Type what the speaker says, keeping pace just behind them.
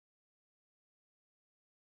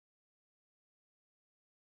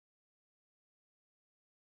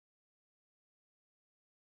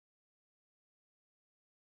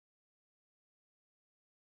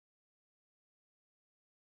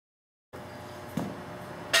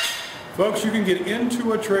Folks, you can get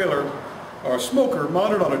into a trailer, or a smoker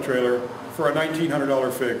mounted on a trailer, for a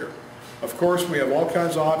 $1,900 figure. Of course, we have all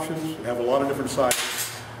kinds of options. We have a lot of different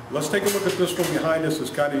sizes. Let's take a look at this one behind us. It's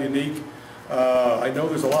kind of unique. I know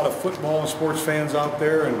there's a lot of football and sports fans out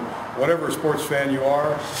there, and whatever sports fan you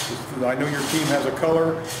are, I know your team has a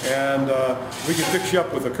color, and we can fix you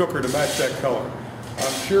up with a cooker to match that color.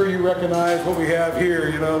 I'm sure you recognize what we have here,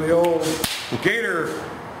 you know, the old Gator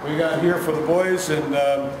we got here for the boys, and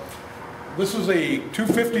this is a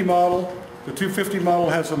 250 model. The 250 model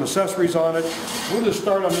has some accessories on it. We'll just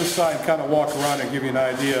start on this side and kind of walk around and give you an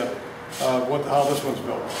idea of how this one's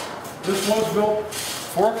built. This was built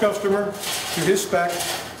for a customer to his spec,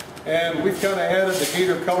 and we've kind of added the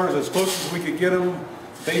Gator colors as close as we could get them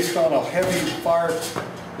based on a heavy fire.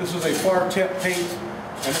 This is a fire temp paint,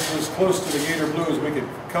 and this is as close to the Gator blue as we could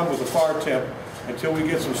come with the fire temp until we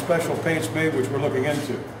get some special paints made, which we're looking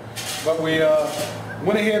into. But we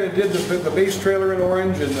went ahead and did the base trailer in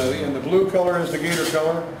orange, and the blue color is the Gator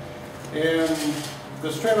color. And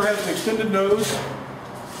this trailer has an extended nose.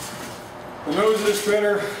 The nose of this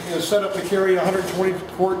trailer is set up to carry a 120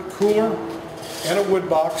 quart cooler and a wood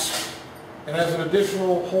box, and has an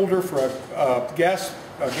additional holder for a gas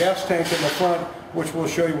tank in the front, which we'll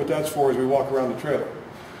show you what that's for as we walk around the trailer.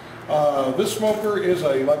 This smoker is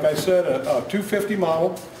like I said, a 250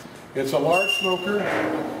 model. It's a large smoker.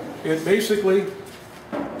 It basically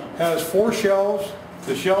has 4 shelves.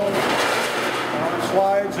 The shelves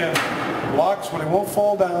slides and locks, but it won't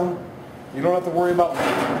fall down. You don't have to worry about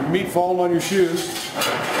meat falling on your shoes. If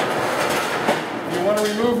you want to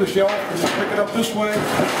remove the shelf, you just pick it up this way.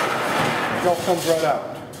 The shelf comes right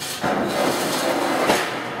out.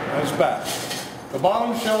 And it's back. The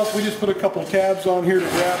bottom shelf, we just put a couple tabs on here to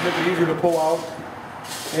grab, make it easier to pull out.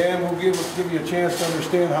 And we'll give you a chance to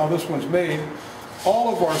understand how this one's made.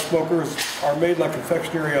 All of our smokers are made like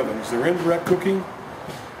confectionery ovens. They're indirect cooking.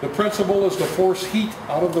 The principle is to force heat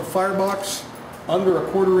out of the firebox under a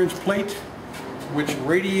 1/4 inch plate, which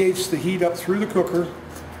radiates the heat up through the cooker.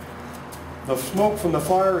 The smoke from the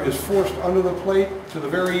fire is forced under the plate to the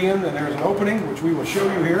very end, and there's an opening, which we will show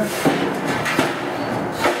you here.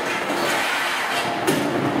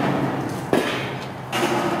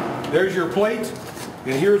 There's your plate,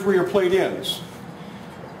 and here's where your plate ends.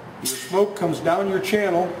 Your smoke comes down your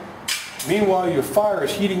channel. Meanwhile, your fire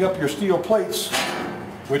is heating up your steel plates,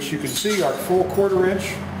 which you can see are full 1/4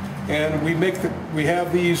 inch. And we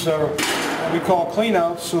have these what we call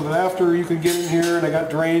cleanouts, so that after you can get in here and they got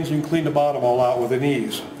drains, you can clean the bottom all out with an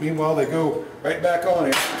ease. Meanwhile, they go right back on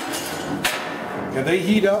it, and they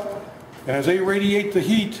heat up. And as they radiate the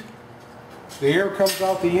heat, the air comes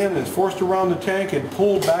out the end and is forced around the tank and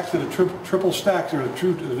pulled back to the triple stacks, or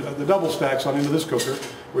the double stacks on into this cooker,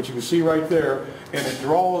 which you can see right there, and it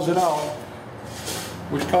draws it out,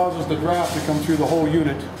 which causes the draft to come through the whole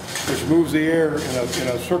unit, which moves the air in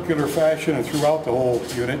a circular fashion and throughout the whole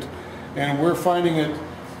unit. And we're finding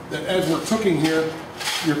that as we're cooking here,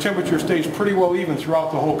 your temperature stays pretty well even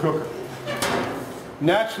throughout the whole cooker.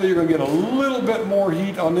 Naturally, you're going to get a little bit more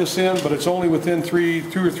heat on this end, but it's only within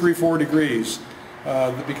 2 or 3, 4 degrees.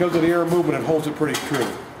 Because of the air movement, it holds it pretty true.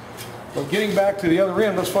 But getting back to the other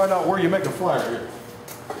end, let's find out where you make a fire here.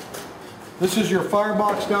 This is your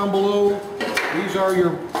firebox down below. These are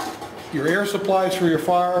your air supplies for your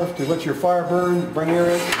fire, to let your fire burn, bring air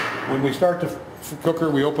in. When we start the cooker,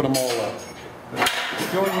 we open them all up.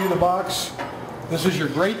 Showing you the box, this is your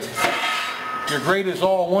grate. Your grate is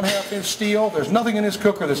all 1/2 inch steel. There's nothing in this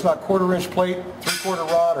cooker that's not 1/4 inch plate, 3/4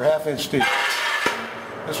 rod, or 1/2 inch steel.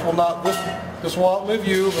 This will outlive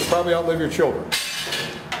you, but probably outlive your children.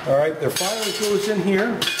 All right, the fire goes in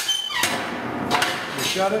here. You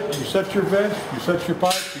shut it, you set your vent, you set your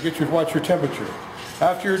pipes, you watch your temperature.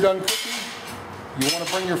 After you're done cooking, you want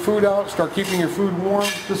to bring your food out, start keeping your food warm.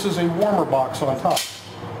 This is a warmer box on top.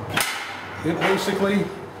 It basically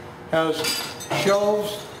has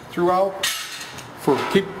shelves throughout for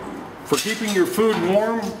keeping your food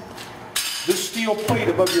warm. This steel plate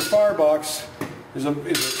above your firebox is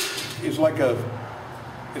like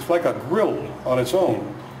a grill on its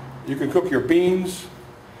own. You can cook your beans.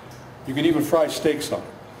 You can even fry steaks on it,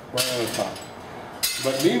 right on the top.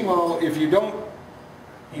 But meanwhile, if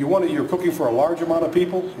you're cooking for a large amount of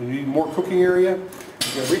people, you need more cooking area,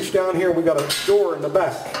 you can reach down here. We got a door in the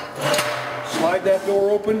back. Slide that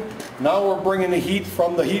door open. Now we're bringing the heat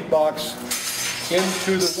from the heat box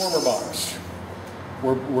into the warmer box.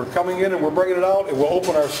 We're coming in and we're bringing it out, and we'll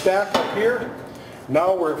open our stack up here.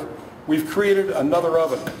 Now we've created another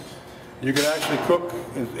oven. You can actually cook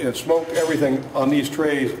and smoke everything on these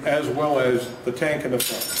trays, as well as the tank in the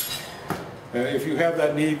front, if you have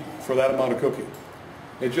that need for that amount of cooking.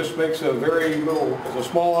 It just makes a very little, as a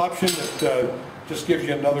small option that just gives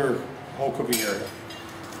you another whole cooking area.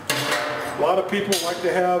 A lot of people like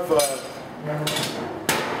to have,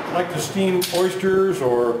 like to steam oysters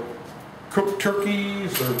or cook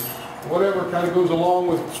turkeys or whatever kind of goes along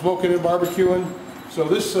with smoking and barbecuing. So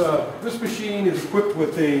this machine is equipped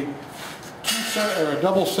with a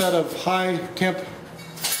double set of high temp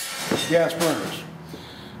gas burners.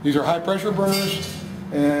 These are high pressure burners,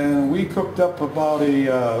 and we cooked up about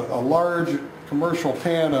a large commercial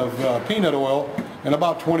pan of peanut oil in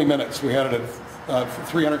about 20 minutes. We had it at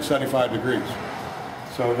 375 degrees.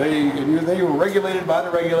 So they were regulated by the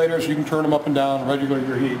regulators. You can turn them up and down, regulate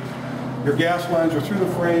your heat. Your gas lines are through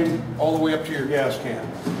the frame all the way up to your gas can.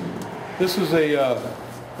 This is a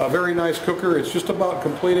very nice cooker. It's just about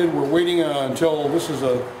completed. We're waiting until, this is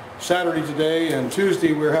a Saturday today, and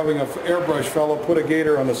Tuesday we're having an airbrush fellow put a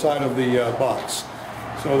gator on the side of the box.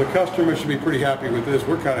 So the customer should be pretty happy with this.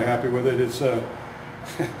 We're kind of happy with it. It's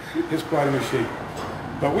it's quite a machine.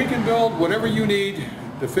 But we can build whatever you need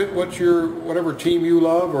to fit whatever team you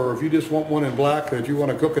love, or if you just want one in black that you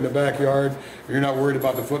want to cook in the backyard, or you're not worried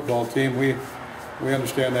about the football team, we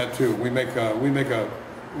understand that too. We make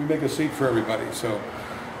a seat for everybody. So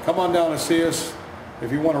come on down and see us.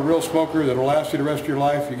 If you want a real smoker that'll last you the rest of your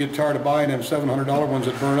life, you get tired of buying them $700 ones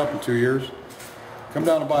that burn up in 2 years, come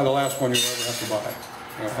down and buy the last one you'll ever have to buy.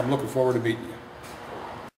 I'm looking forward to meeting you.